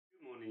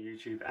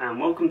YouTube, and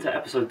welcome to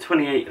episode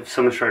 28 of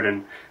Summer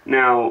Shredding.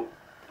 Now,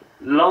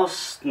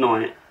 last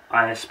night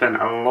I spent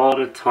a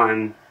lot of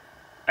time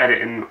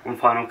editing on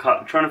Final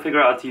Cut, trying to figure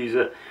out how to use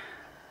it,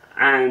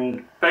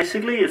 and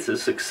basically it's a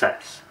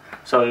success.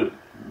 So,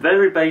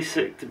 very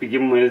basic to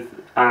begin with,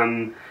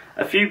 a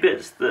few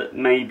bits that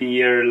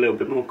maybe are a little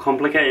bit more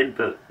complicated,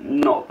 but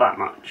not that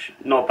much,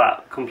 not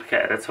that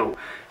complicated at all.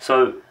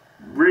 So,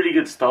 really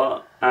good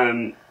start.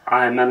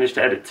 I managed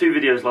to edit 2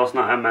 videos last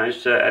night. I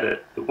managed to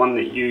edit the one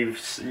that you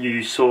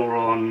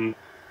saw on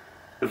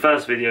the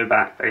first video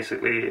back,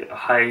 basically,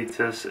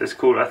 hiatus. It's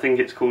called, I think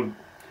it's called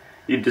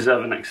You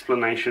Deserve an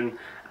Explanation,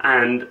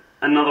 and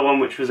another one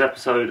which was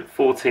episode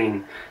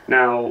 14.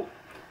 Now,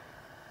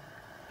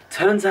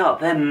 turns out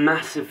they're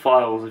massive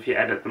files if you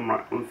edit them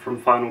right from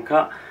Final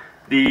Cut.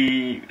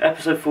 The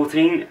episode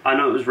 14, I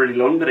know it was really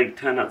long, but it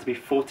turned out to be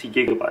 40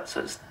 gigabytes,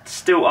 so it's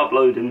still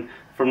uploading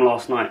from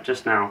last night,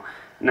 just now.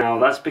 Now,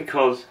 that's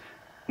because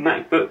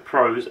MacBook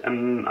Pros,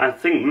 and I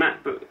think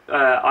MacBook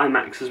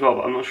iMacs as well,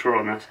 but I'm not sure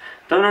on this,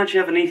 don't actually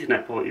have an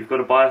Ethernet port. You've got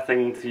to buy a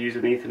thing to use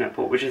an Ethernet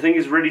port, which I think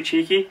is really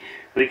cheeky,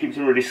 but it keeps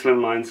them really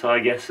slimline, so I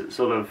guess it's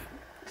sort of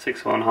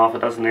 6 of one, half a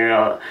dozen the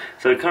other.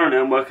 So currently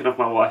I'm working off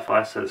my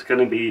Wi-Fi, so it's going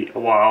to be a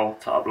while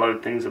to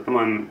upload things at the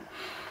moment.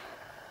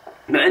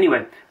 But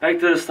anyway, back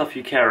to the stuff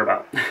you care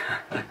about.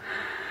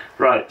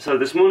 Right, so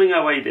this morning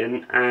I weighed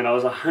in, and I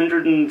was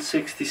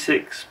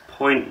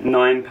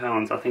 166.9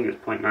 pounds, I think it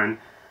was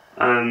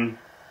 0.9.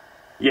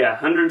 Yeah,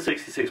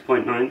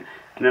 166.9 and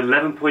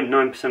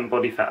 11.9%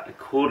 body fat,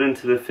 according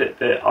to the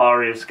Fitbit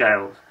ARIA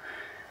scales.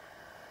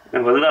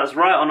 Now, whether that's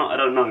right or not, I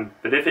don't know,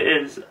 but if it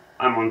is,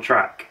 I'm on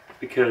track,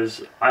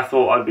 because I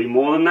thought I'd be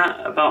more than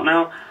that about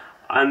now.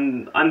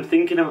 I'm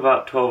thinking of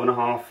about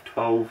 12.5,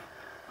 12.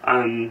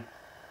 I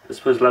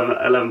suppose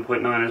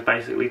 11.9 is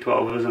basically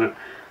 12, isn't it?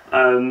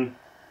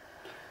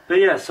 But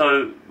yeah,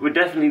 so we're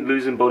definitely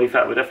losing body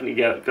fat. We're definitely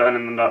going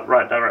in the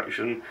right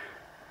direction.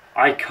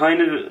 I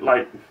kind of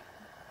like,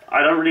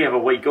 I don't really have a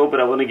weight goal, but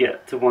I want to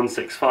get to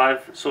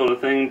 165 sort of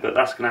thing, but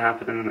that's going to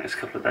happen in the next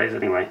couple of days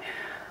anyway.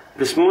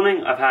 This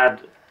morning I've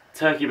had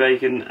turkey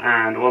bacon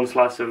and 1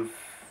 slice of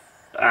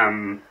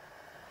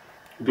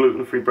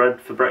gluten-free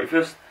bread for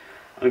breakfast.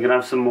 I'm going to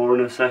have some more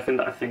in a second.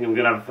 I think I'm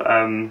going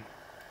to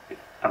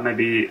have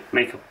maybe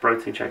make a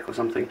protein shake or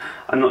something.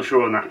 I'm not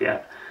sure on that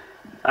yet.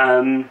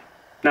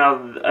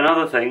 Now,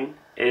 another thing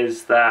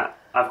is that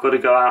I've got to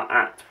go out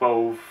at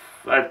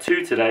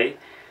 2 today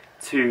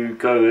to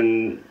go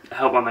and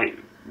help my mate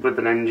with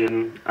an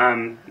engine.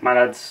 My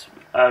dad's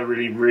a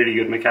really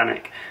good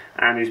mechanic,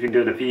 and he's been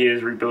doing it for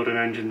years, rebuilding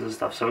engines and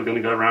stuff, so we're going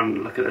to go around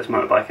and look at this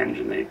motorbike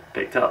engine that he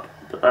picked up,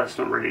 but that's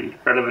not really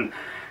relevant.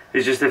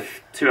 It's just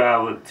if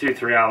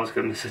 2-3 hours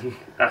go missing,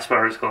 that's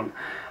where it's gone.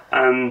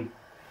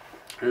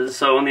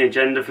 So on the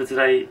agenda for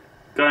today,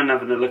 going and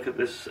having a look at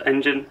this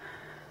engine,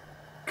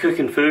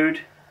 cooking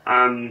food.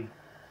 I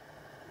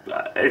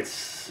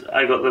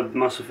got the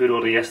muscle food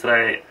order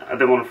yesterday. I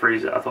didn't want to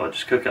freeze it. I thought I'd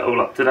just cook it all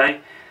up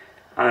today.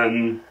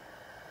 I'm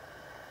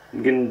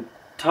going to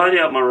tidy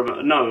up my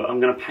room. No, I'm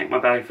going to pack my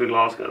bag for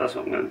Glasgow. That's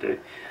what I'm going to do.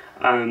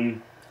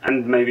 And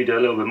maybe do a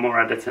little bit more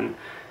editing,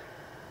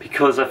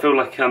 because I feel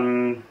like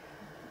I'm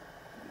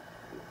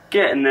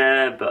getting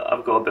there, but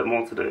I've got a bit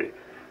more to do.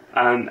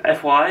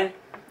 FYI,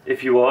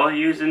 if you are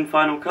using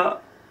Final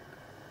Cut,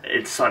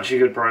 it's such a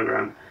good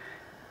program.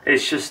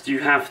 It's just you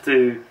have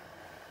to,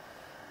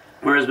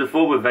 whereas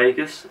before with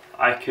Vegas,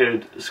 I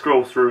could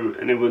scroll through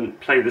and it wouldn't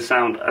play the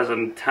sound as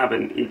I'm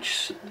tabbing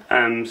each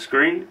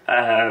screen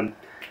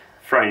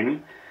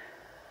frame,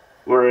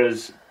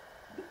 whereas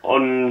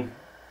on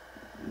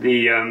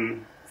the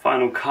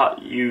Final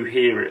Cut you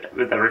hear it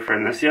with every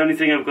frame. That's the only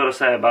thing I've got to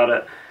say about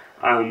it.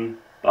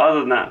 But other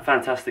than that,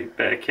 fantastic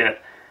bit of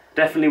kit.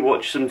 Definitely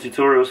watch some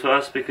tutorials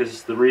first,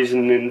 because the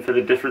reasoning for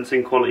the difference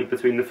in quality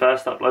between the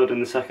first upload and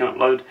the second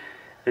upload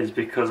is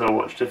because I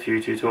watched a few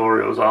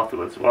tutorials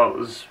afterwards while it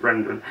was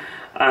rendering.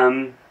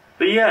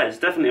 But yeah, it's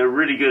definitely a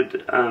really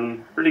good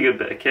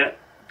bit of kit.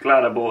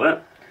 Glad I bought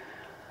it.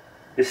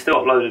 It's still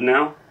uploaded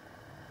now.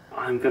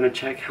 I'm gonna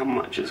check how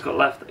much it's got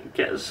left.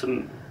 Get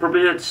some,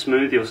 probably a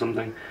smoothie or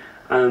something,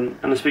 and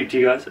I'll speak to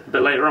you guys a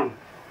bit later on.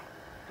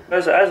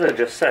 As I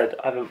just said,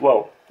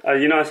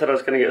 you know I said I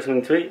was gonna get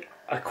something to eat.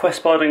 A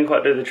Quest bar didn't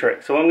quite do the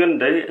trick, so what I'm going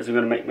to do is I'm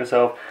going to make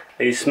myself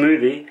a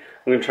smoothie.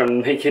 I'm going to try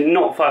and make it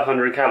not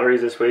 500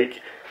 calories this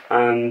week, so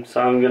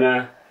I'm going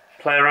to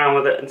play around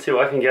with it and see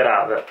what I can get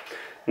out of it.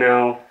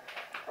 Now,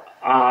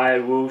 I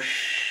will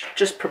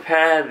just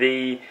prepare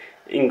the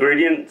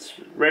ingredients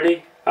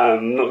ready.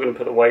 I'm not going to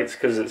put the weights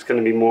because it's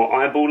going to be more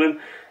eyeballing,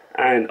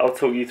 and I'll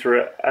talk you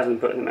through it as I'm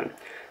putting them in.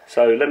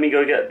 So let me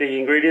go get the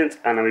ingredients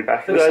and I'll be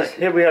back in a second. Guys,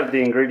 here we have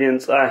the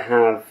ingredients. I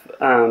have,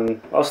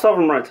 I'll start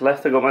from right to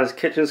left. I've got my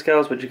kitchen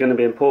scales, which are going to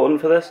be important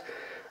for this.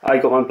 I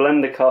got my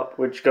blender cup,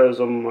 which goes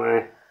on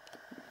my,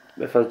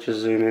 if I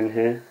just zoom in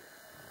here,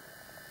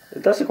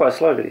 it does it quite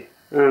slowly.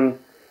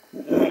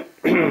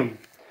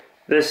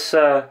 This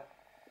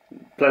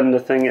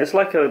blender thing, it's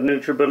like a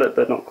NutriBullet,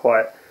 but not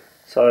quite.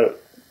 So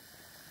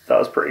that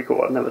was pretty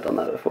cool. I've never done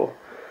that before.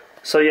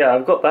 So yeah,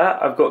 I've got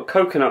that. I've got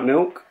coconut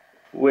milk,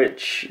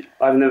 which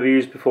I've never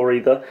used before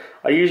either.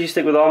 I usually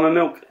stick with almond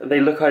milk. They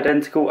look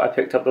identical. I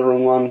picked up the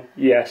wrong one.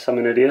 Yes, I'm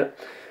an idiot.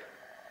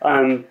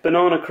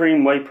 Banana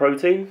cream whey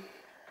protein.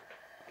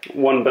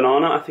 1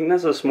 banana. I think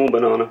there's a small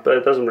banana, but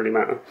it doesn't really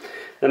matter.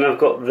 Then I've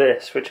got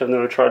this, which I've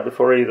never tried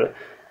before either.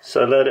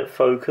 So let it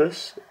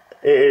focus.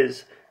 It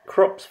is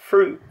crops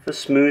fruit for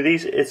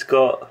smoothies. It's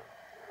got,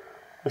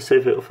 let's see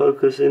if it'll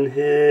focus in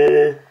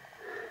here.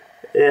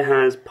 It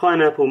has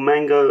pineapple,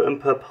 mango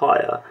and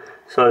papaya.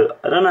 So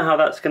I don't know how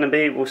that's going to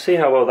be. We'll see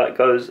how well that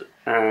goes,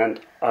 and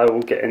I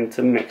will get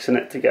into mixing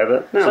it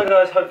together now. So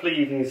guys, hopefully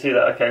you can see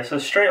that. Okay, so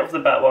straight off the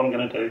bat what I'm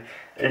going to do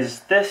is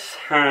this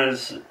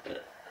has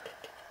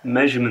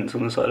measurements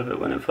on the side of it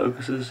when it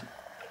focuses.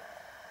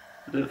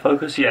 Does it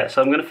focus? Yeah,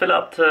 so I'm going to fill it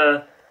up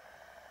to,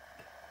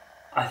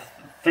 I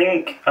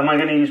think, am I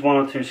going to use 1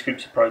 or 2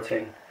 scoops of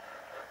protein?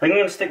 I think I'm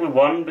going to stick with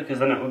 1 because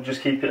then it will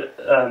just keep it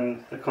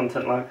the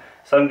content low.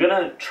 So I'm going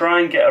to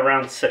try and get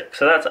around 6.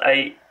 So that's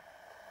 8,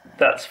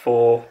 that's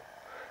 4.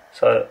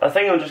 So I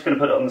think I'm just going to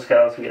put it on the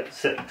scales and get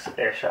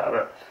 6-ish out of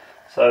it.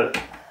 So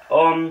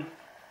on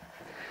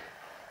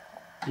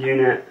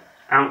unit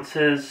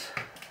ounces,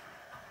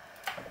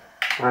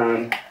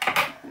 yeah,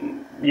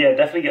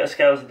 definitely get a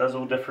scales that does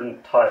all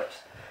different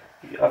types.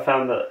 I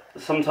found that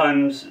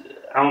sometimes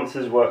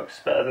ounces works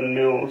better than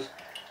mils.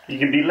 You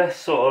can be less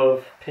sort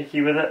of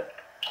picky with it.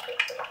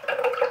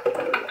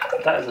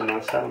 That is a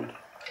nice sound.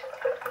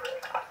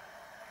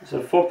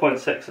 So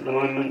 4.6 at the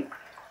moment,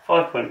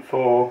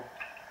 5.4,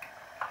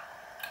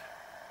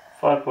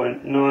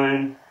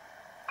 5.9.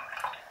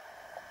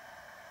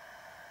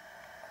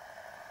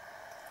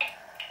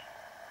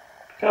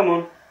 Come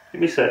on,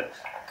 give me 6.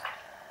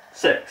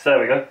 6, there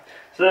we go.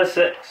 So there's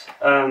 6.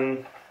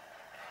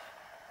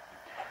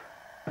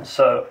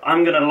 So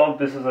I'm going to log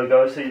this as I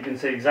go so you can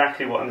see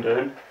exactly what I'm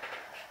doing.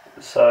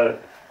 So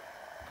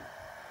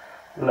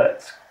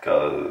let's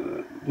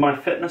go. My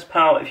Fitness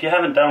Pal, if you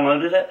haven't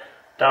downloaded it,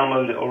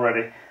 download it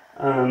already.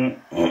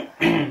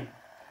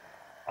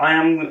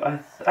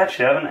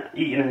 Actually I haven't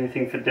eaten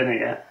anything for dinner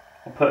yet,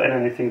 or put in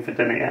anything for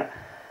dinner yet.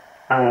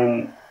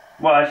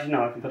 Well, actually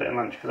no, I can put it in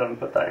lunch because I haven't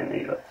put that in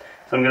either.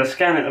 So I'm going to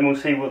scan it and we'll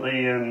see what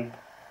the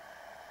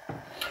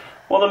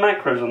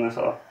macros on this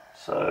are.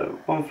 So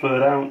 1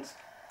 fluid ounce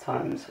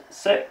times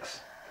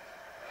 6.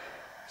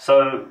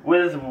 So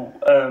with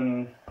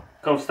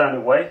gold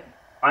standard whey,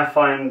 I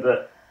find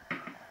that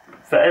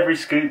for every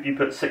scoop you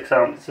put 6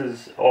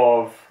 ounces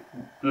of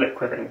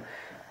liquid in.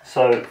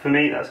 So for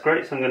me that's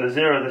great, so I'm going to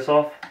 0 this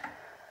off,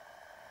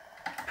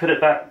 put it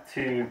back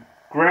to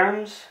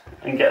grams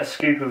and get a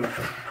scoop of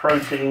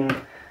protein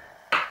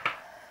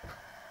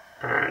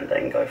and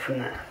then go from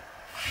there.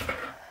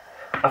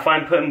 I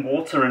find putting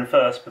water in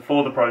first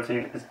before the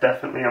protein is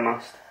definitely a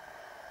must,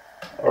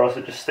 or else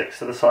it just sticks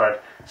to the side.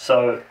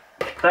 So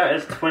that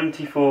is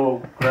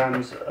 24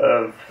 grams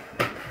of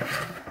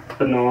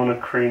banana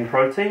cream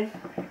protein.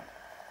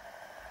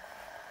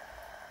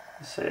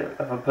 Let's see if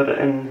I put it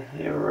in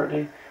here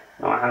already.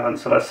 No, I haven't,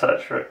 so let's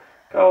search for it.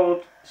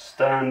 Gold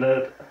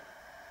standard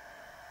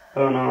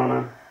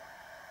banana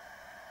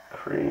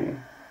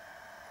cream.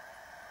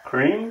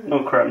 Cream?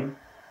 Not creme.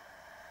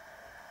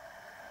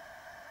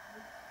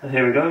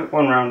 Here we go,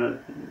 1 rounded.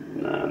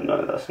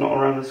 No, that's not a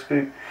rounded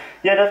scoop.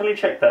 Yeah, definitely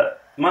check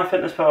that. My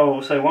Fitness Pal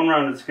will say 1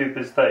 rounded scoop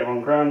is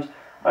 31 grams.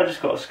 I just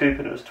got a scoop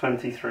and it was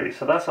 23,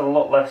 so that's a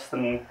lot less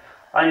than.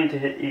 I need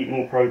to eat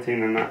more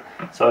protein than that.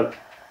 So,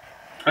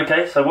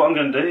 okay, so what I'm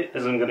going to do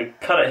is I'm going to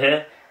cut it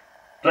here,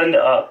 blend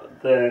it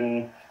up,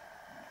 then,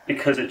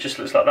 because it just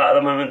looks like that at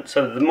the moment,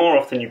 so the more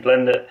often you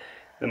blend it,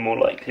 the more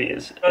likely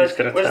it's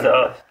going to turn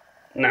up.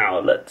 Now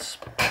let's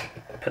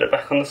put it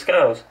back on the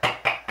scales.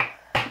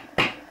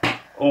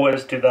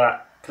 Always do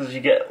that because you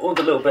get all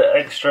the little bit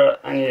extra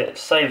and it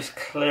saves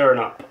clearing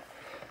up.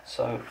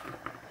 So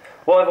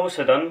what I've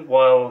also done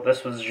while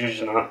this was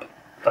zhuzhing up,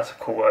 that's a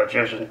cool word,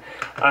 zhuzhing,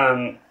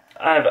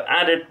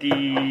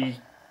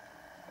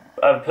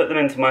 I've put them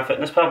into my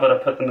Fitness Pal, but I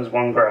put them as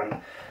 1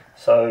 gram.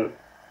 So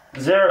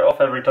 0 it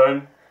off every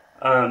time,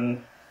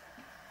 and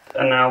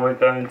now we're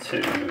going to,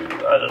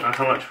 I don't know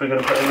how much we're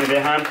going to put in, maybe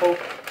a handful.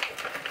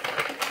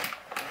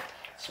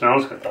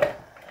 Smells good though.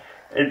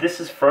 This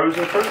is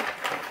frozen fruit,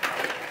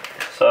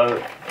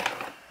 so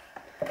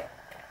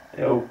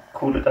it'll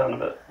cool it down a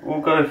bit.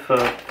 We'll go for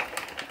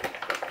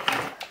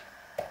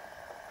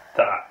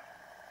that.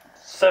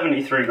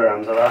 73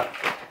 grams of that.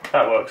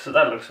 That works, so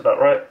that looks about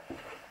right.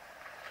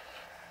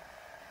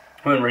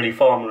 I went really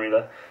farmery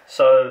there.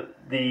 So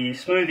the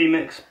smoothie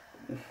mix,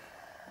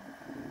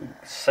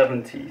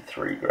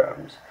 73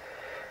 grams.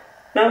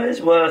 Now it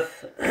is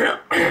worth,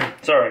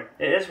 sorry,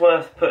 it is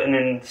worth putting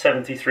in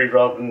 73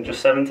 rather than just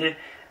 70.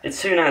 It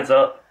soon adds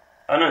up.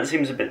 I know it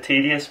seems a bit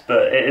tedious,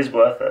 but it is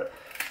worth it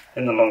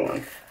in the long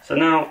run. So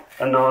now,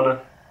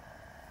 bananas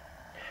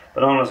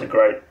are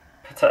great.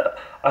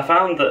 I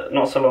found that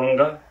not so long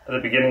ago, at the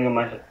beginning of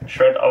my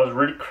shred, I was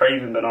really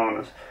craving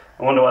bananas.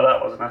 I wonder why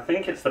that was, and I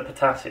think it's the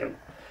potassium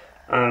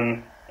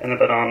in the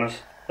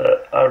bananas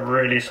that I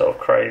really sort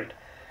of craved.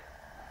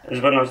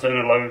 is when I was doing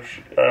a low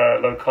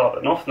carb,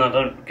 and often I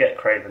don't get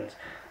cravings.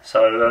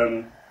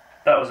 So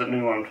that was a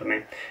new one for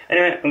me.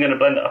 Anyway, I'm going to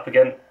blend it up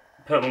again,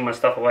 put all my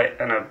stuff away,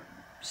 and I'll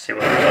see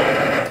what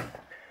it's like.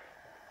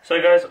 So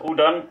guys, all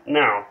done.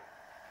 Now,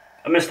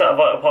 I missed out a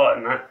vital part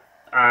in that,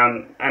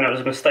 and it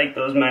was a mistake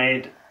that was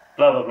made,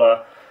 blah blah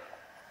blah.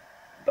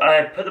 I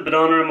had put the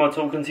banana in while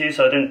talking to you,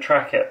 so I didn't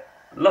track it.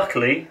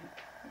 Luckily,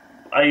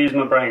 I used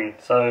my brain,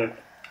 so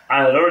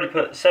I had already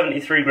put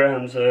 73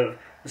 grams of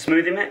the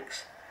smoothie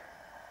mix,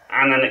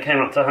 and then it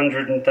came up to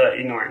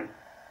 139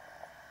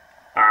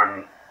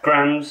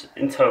 grams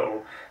in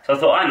total. So I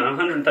thought, I know,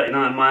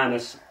 139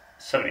 minus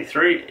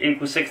 73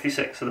 equals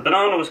 66. So the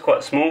banana was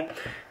quite small,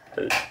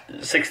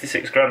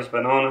 66 grams of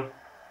banana.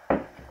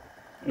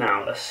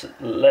 Now let's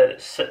let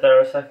it sit there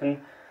a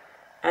second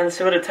and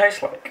see what it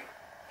tastes like.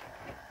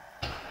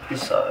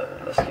 So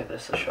let's give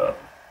this a shot.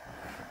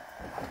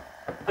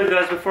 So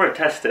guys, before I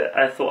test it,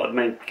 I thought I'd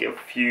make a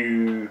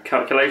few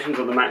calculations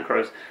on the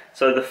macros.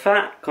 So the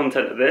fat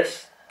content of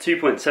this,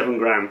 2.7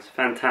 grams,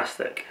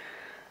 fantastic.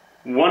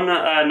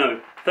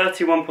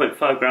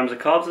 31.5 grams of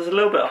carbs is a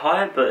little bit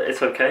higher, but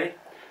it's okay.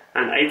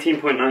 And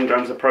 18.9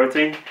 grams of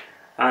protein.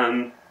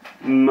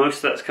 Most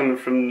of that's coming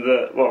from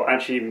the, well,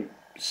 actually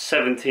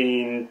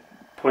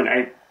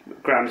 17.8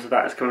 grams of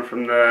that is coming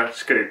from the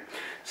scoop.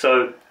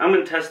 So I'm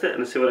going to test it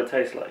and see what it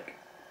tastes like.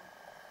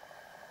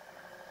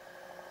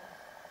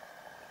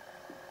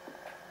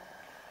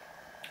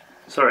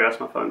 Sorry,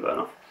 that's my phone going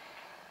off.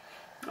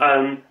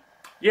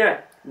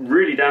 Yeah,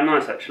 really damn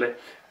nice actually.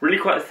 Really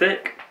quite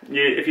thick.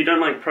 If you don't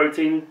like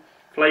protein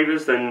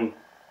flavours, then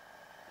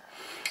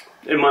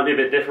it might be a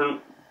bit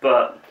different,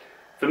 but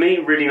for me,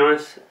 really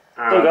nice.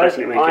 So guys,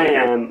 I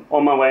am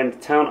on my way into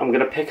town. I'm going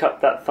to pick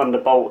up that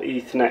Thunderbolt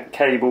Ethernet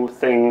cable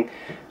thing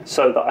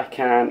so that I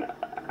can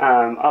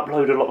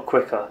upload a lot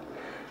quicker.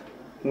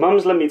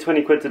 Mum's lent me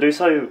 20 quid to do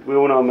so. We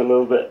all know I'm a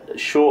little bit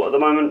short at the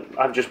moment.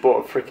 I've just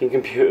bought a freaking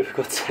computer, for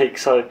God's sake,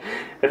 so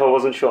if I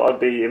wasn't short I'd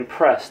be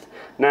impressed.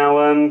 Now,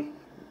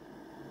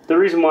 the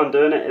reason why I'm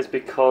doing it is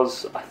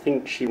because I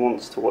think she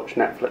wants to watch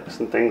Netflix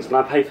and things, and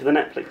I pay for the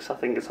Netflix. I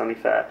think it's only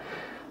fair.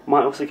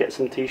 Might also get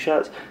some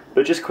t-shirts,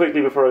 but just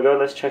quickly before I go,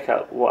 let's check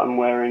out what I'm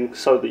wearing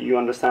so that you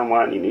understand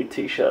why I only need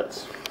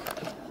t-shirts.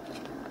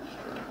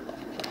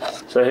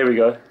 So here we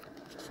go.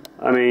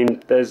 I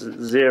mean, there's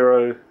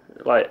zero,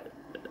 like,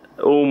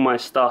 all my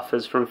stuff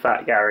is from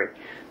Fat Gary,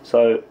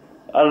 so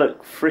I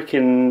look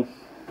freaking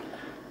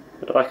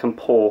like I'm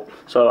poor.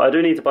 So I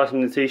do need to buy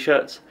some new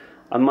t-shirts.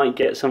 I might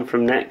get some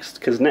from Next,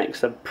 because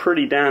Next are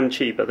pretty damn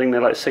cheap. I think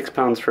they're like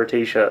 £6 for a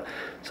t-shirt,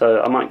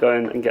 so I might go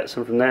in and get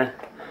some from there.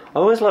 I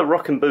always like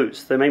rocking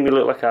boots. They make me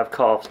look like I have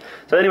calves.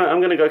 So anyway, I'm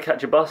going to go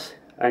catch a bus,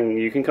 and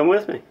you can come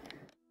with me.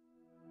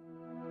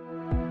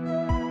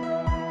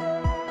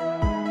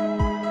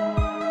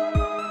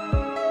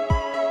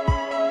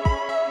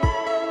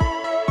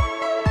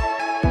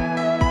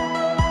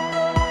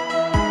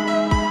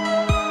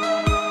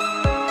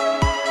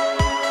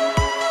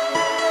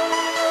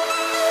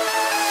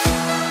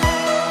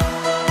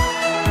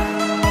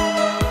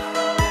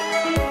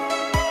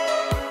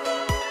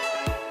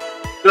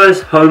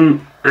 Guys,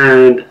 home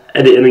and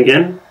editing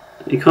again.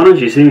 You can't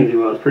actually see me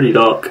too well, it's pretty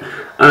dark.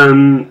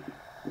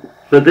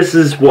 But this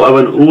is what I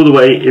went all the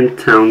way in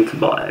town to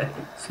buy.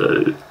 So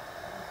if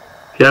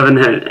you haven't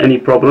had any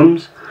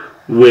problems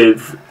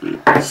with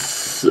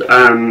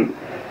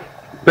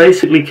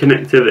basically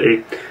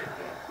connectivity,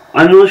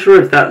 I'm not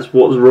sure if that's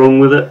what's wrong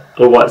with it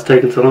or why it's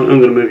taken so long. I'm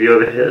going to move you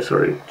over here,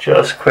 sorry,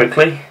 just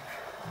quickly.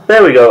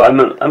 There we go,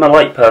 I'm a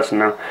light person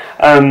now.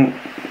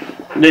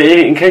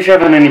 In case you're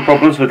having any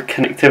problems with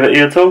connectivity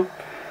at all,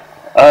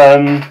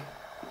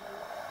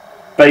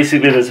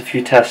 basically there's a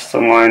few tests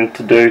online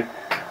to do.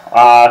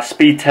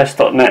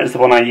 Speedtest.net is the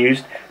one I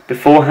used.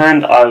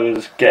 Beforehand I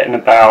was getting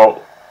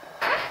about,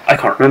 I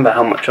can't remember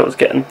how much I was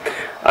getting.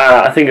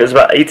 I think it was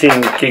about 18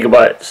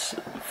 gigabytes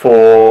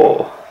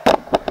for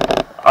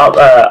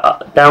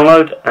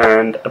download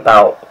and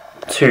about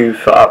 2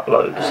 for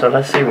upload. So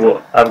let's see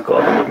what I've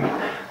got at the moment.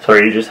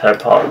 Sorry, you just heard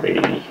part of the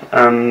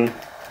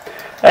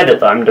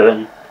edit that I'm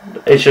doing.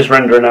 It's just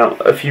rendering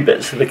out a few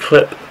bits of the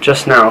clip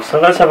just now.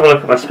 So let's have a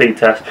look at my speed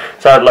test.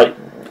 So I had like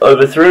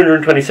over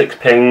 326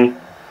 ping,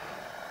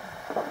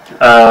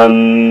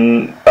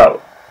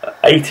 about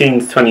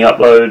 18 to 20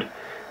 upload,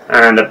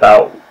 and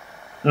about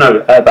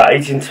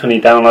 18 to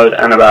 20 download,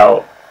 and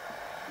about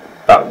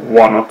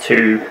 1 or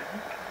 2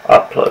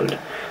 upload.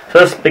 So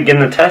let's begin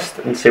the test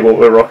and see what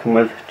we're rocking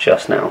with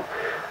just now.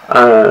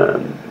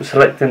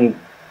 Selecting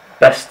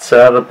best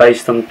server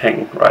based on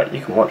ping. Right,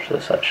 you can watch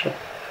this actually.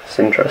 It's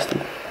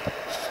interesting.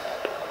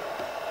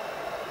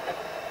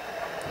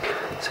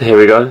 So here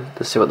we go.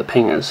 Let's see what the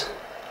ping is.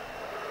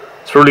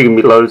 It's probably going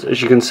to be loads.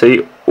 As you can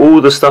see,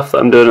 all the stuff that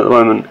I'm doing at the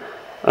moment.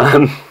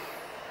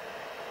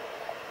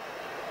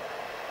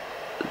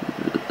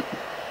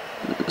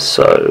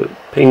 So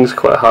ping's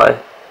quite high.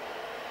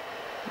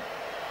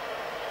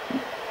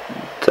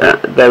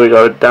 There we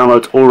go.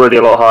 Download's already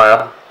a lot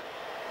higher.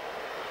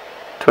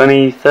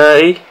 20,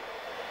 30.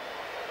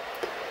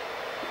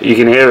 You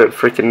can hear it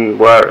freaking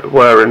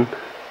whirring.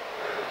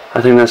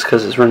 I think that's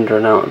because it's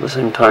rendering out at the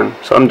same time.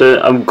 So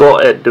I've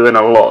got it doing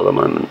a lot at the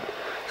moment.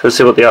 So let's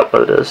see what the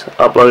upload is.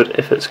 Upload,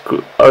 if it's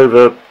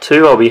over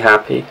 2, I'll be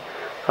happy.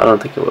 I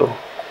don't think it will.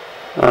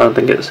 I don't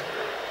think it's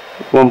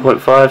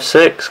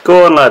 1.56.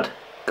 Go on, lad.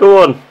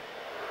 Go on.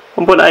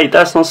 1.8,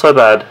 that's not so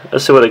bad.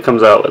 Let's see what it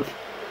comes out with.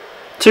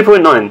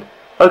 2.9.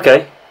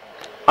 Okay.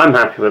 I'm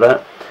happy with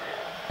that.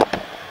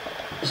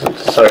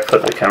 Sorry,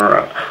 flip the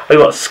camera out. I've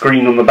got a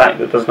screen on the back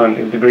that does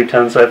 90-degree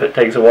turn, so if it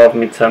takes a while for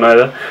me to turn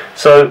over.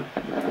 So,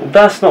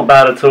 that's not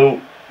bad at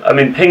all. I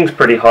mean, ping's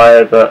pretty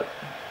high, but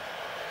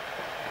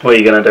what are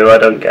you going to do? I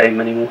don't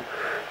game anymore.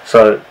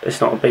 So, it's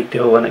not a big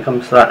deal when it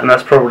comes to that, and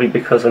that's probably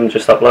because I'm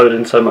just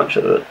uploading so much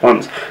at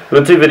once. I've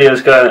got 2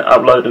 videos going,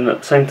 uploading at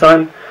the same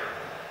time.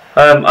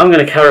 I'm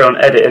going to carry on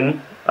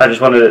editing. I just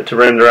wanted it to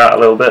render out a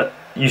little bit.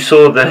 You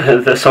saw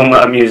the song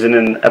that I'm using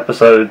in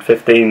episode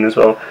 15 as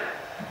well.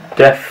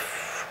 Death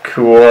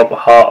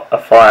Heart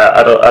of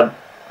Fire.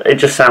 It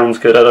just sounds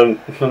good. I'm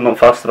not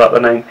fussed about the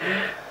name.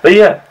 But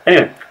yeah,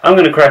 anyway, I'm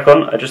going to crack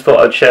on. I just thought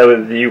I'd share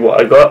with you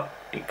what I got.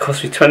 It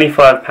cost me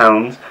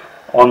 £25.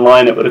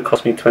 Online it would have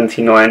cost me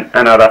 £29,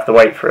 and I'd have to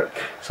wait for it.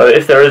 So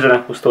if there is an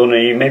Apple store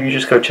near you, maybe you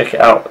just go check it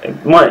out.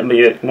 It might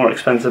be more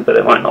expensive, but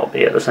it might not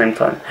be at the same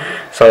time.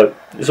 So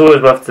it's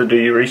always worth to do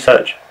your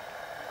research,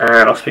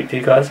 and I'll speak to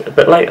you guys a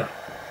bit later.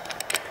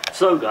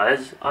 So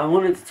guys, I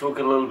wanted to talk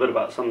a little bit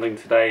about something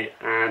today,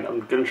 and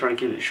I'm going to try and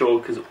keep it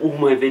short because all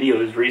my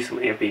videos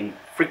recently have been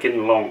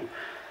freaking long,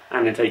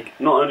 and they take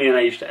not only an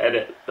age to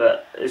edit,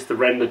 but it's the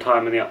render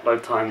time and the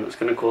upload time that's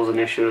going to cause an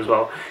issue as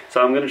well.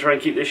 So I'm going to try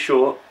and keep this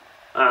short,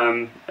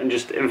 and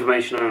just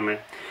information only.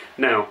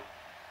 Now,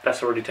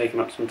 that's already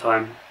taken up some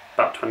time,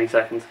 about 20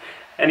 seconds.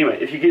 Anyway,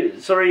 if you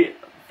get, sorry,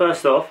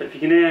 first off, if you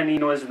can hear any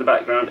noise in the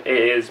background, it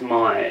is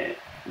my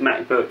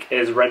MacBook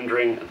is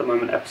rendering at the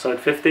moment episode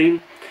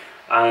 15.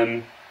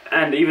 And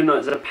even though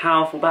it's a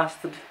powerful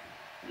bastard,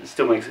 it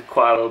still makes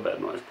quite a little bit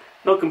of noise.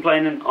 Not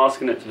complaining,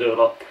 asking it to do a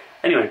lot.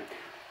 Anyway,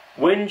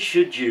 when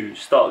should you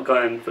start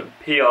going for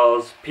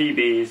PRs,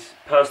 PBs,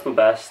 personal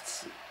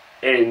bests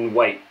in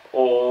weight,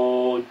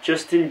 or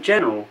just in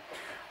general?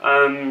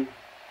 I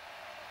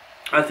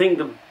think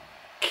the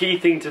key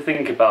thing to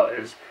think about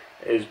is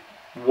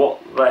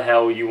what the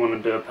hell you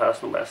want to do a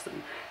personal best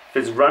in. If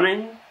it's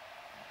running,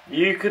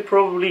 you could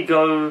probably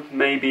go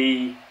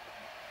maybe,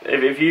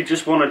 if you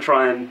just want to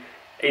try and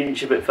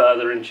inch a bit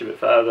further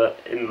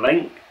in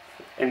length,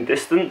 in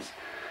distance,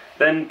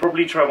 then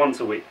probably try once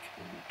a week.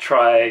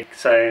 Try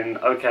saying,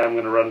 okay, I'm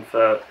going to run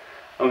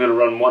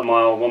 1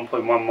 mile,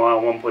 1.1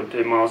 mile,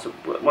 1.2 miles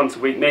once a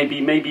week,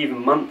 maybe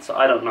even months.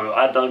 I don't know.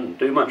 I don't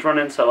do much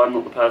running, so I'm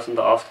not the person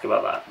to ask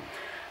about that.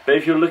 But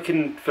if you're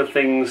looking for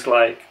things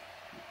like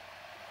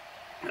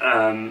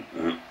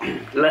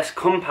less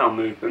compound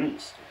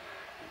movements,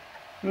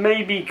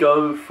 maybe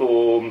go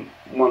for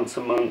once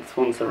a month,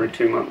 once every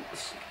 2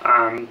 months,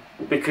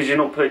 because you're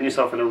not putting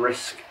yourself in a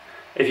risk.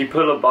 If you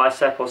pull a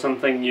bicep or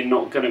something, you're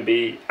not going to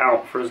be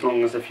out for as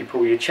long as if you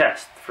pull your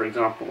chest, for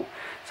example.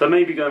 So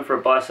maybe going for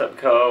a bicep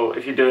curl.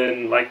 If you're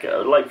doing like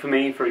for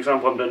me, for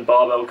example, I'm doing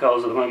barbell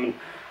curls at the moment.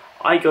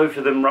 I go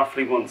for them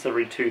roughly once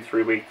every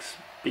 2-3 weeks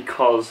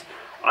because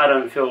I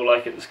don't feel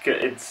like it's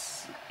good.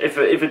 If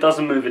it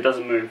doesn't move, it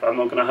doesn't move. I'm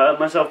not going to hurt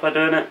myself by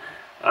doing it.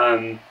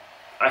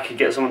 I could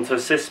get someone to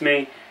assist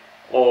me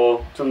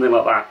or something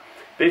like that.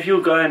 But if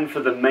you're going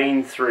for the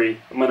main 3,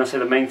 and when I say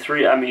the main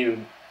 3, I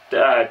mean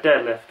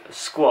deadlift, a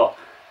squat,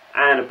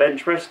 and a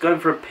bench press, going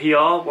for a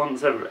PR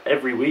once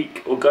every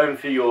week, or going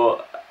for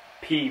your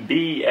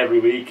PB every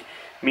week,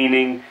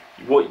 meaning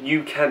what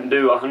you can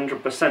do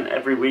 100%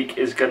 every week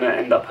is going to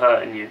end up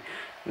hurting you.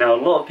 Now,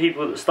 a lot of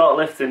people that start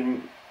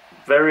lifting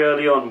very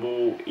early on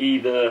will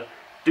either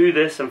do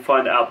this and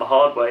find it out the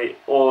hard way,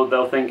 or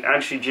they'll think,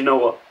 actually, do you know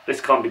what,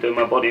 this can't be doing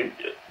my body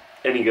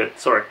any good.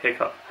 Sorry,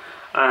 hiccup.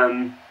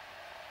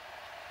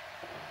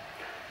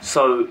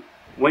 So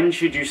when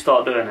should you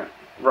start doing it?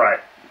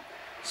 Right,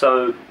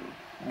 so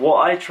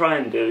what I try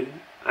and do,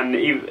 and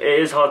it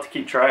is hard to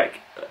keep track,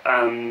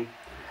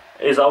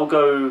 is I'll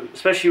go,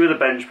 especially with a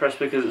bench press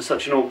because it's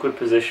such an awkward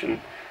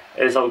position,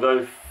 is I'll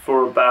go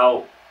for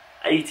about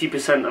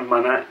 80% of my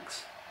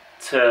max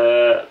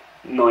to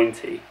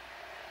 90.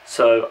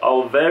 So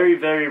I'll very,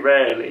 very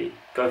rarely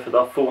go for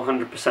the full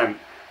 100%,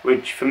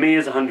 which for me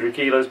is 100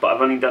 kilos, but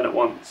I've only done it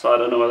once, so I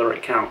don't know whether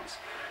it counts.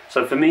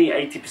 So for me,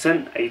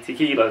 80%, 80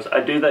 kilos. I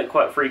do that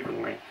quite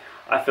frequently.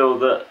 I feel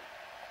that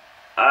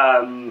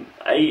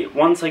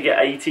once I get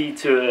 80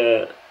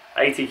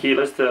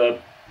 kilos to a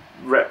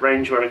rep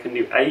range where I can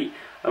do 8,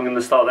 I'm going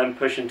to start then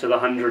pushing to the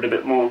 100 a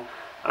bit more,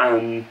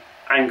 and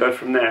go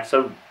from there.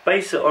 So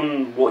base it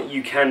on what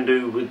you can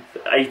do with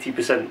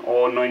 80%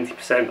 or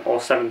 90% or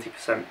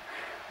 70%.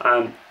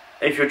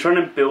 If you're trying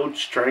to build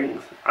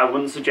strength, I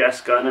wouldn't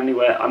suggest going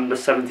anywhere under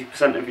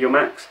 70% of your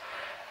max.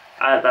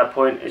 At that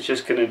point, it's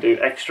just going to do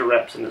extra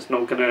reps, and it's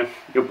not going to,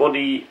 your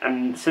body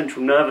and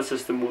central nervous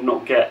system will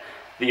not get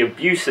the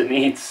abuse it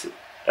needs.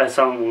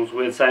 Someone was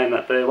weird saying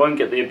that they won't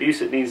get the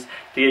abuse it needs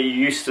to get you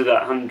used to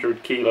that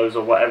 100 kilos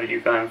or whatever you're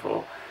going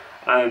for.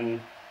 So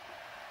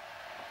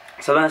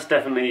that's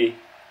definitely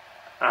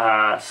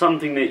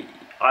something that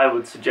I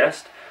would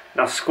suggest.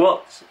 Now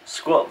squats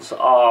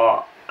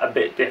are a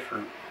bit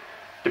different.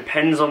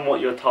 Depends on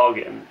what you're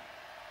targeting.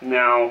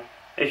 Now,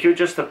 if you're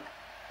just but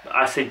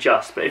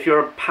if you're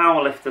a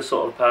powerlifter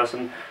sort of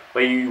person,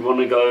 where you want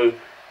to go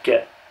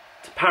get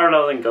to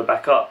parallel and go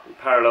back up,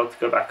 parallel to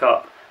go back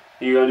up,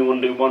 you only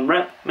want to do 1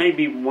 rep,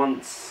 maybe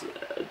once,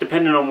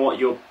 depending on what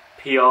your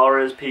PR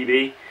is,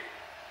 PB.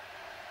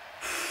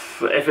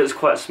 If it's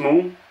quite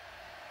small,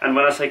 and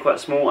when I say quite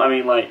small, I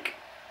mean like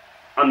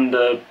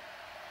under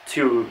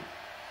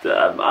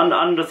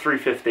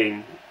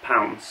 315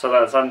 pounds, so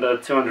that's under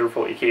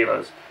 240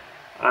 kilos.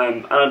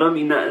 And I don't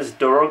mean that as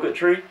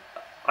derogatory,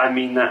 I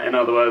mean that in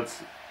other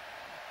words,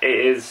 it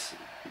is,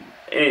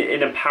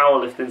 in a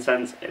powerlifting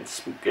sense,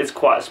 it's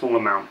quite a small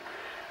amount.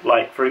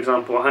 Like for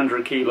example,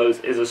 100 kilos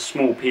is a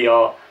small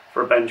PR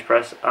for a bench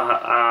press,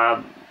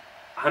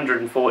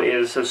 140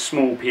 is a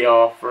small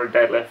PR for a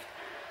deadlift.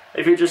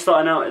 If you're just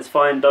starting out, it's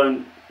fine,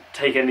 don't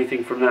take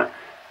anything from that,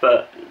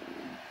 but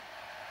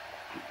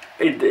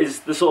it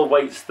is the sort of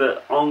weights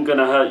that aren't going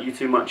to hurt you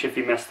too much if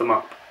you mess them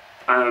up.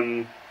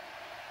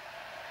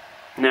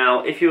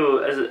 Now, if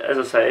you're, as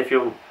I say, if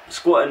you're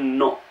squatting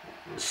not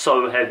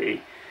so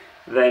heavy,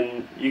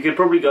 then you could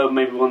probably go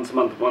maybe once a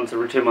month, once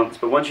every 2 months.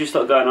 But once you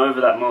start going over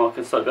that mark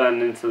and start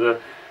going into the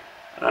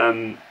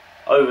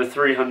over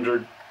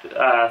 300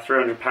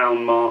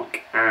 pound mark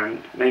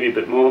and maybe a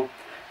bit more,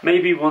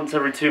 maybe once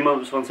every 2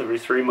 months, once every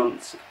 3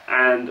 months,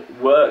 and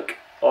work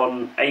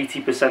on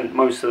 80%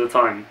 most of the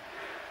time.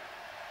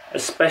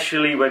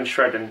 Especially when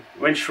shredding.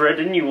 When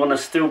shredding, you want to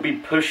still be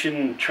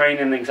pushing,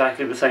 training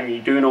exactly the same.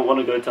 You do not want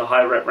to go to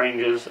high rep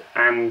ranges,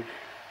 and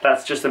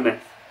that's just a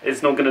myth.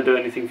 It's not going to do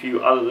anything for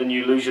you other than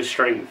you lose your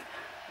strength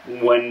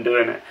when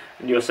doing it.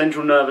 And your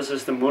central nervous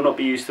system will not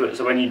be used to it.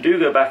 So when you do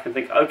go back and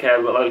think, okay,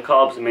 I've got a load of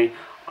carbs in me,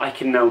 I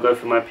can now go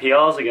for my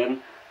PRs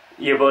again,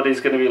 your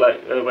body's going to be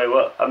like, oh, wait,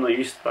 what? I'm not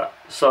used to that.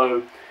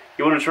 So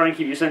you want to try and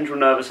keep your central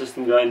nervous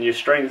system going, your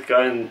strength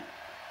going.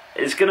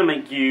 It's going to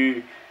make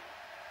you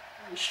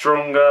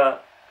stronger,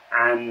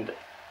 and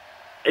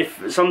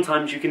if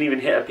sometimes you can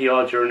even hit a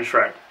PR during a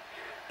shred.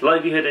 The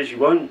likelihood is you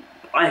won't.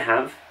 I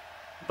have,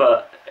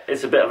 but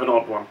it's a bit of an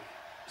odd one.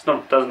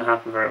 Doesn't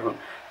happen very often.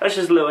 That's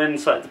just a little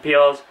insight to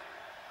PRs.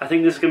 I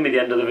think this is going to be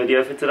the end of the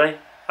video for today.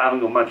 I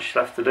haven't got much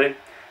left to do,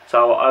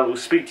 so I will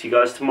speak to you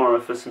guys tomorrow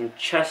for some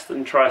chest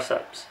and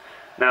triceps.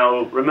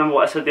 Now remember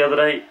what I said the other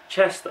day,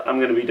 chest I'm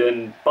going to be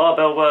doing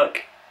barbell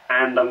work,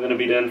 and I'm going to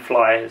be doing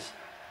flies,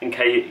 in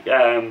case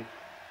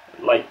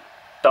like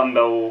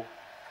dumbbell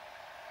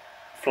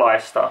fly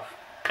stuff.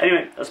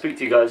 Anyway, I'll speak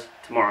to you guys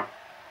tomorrow.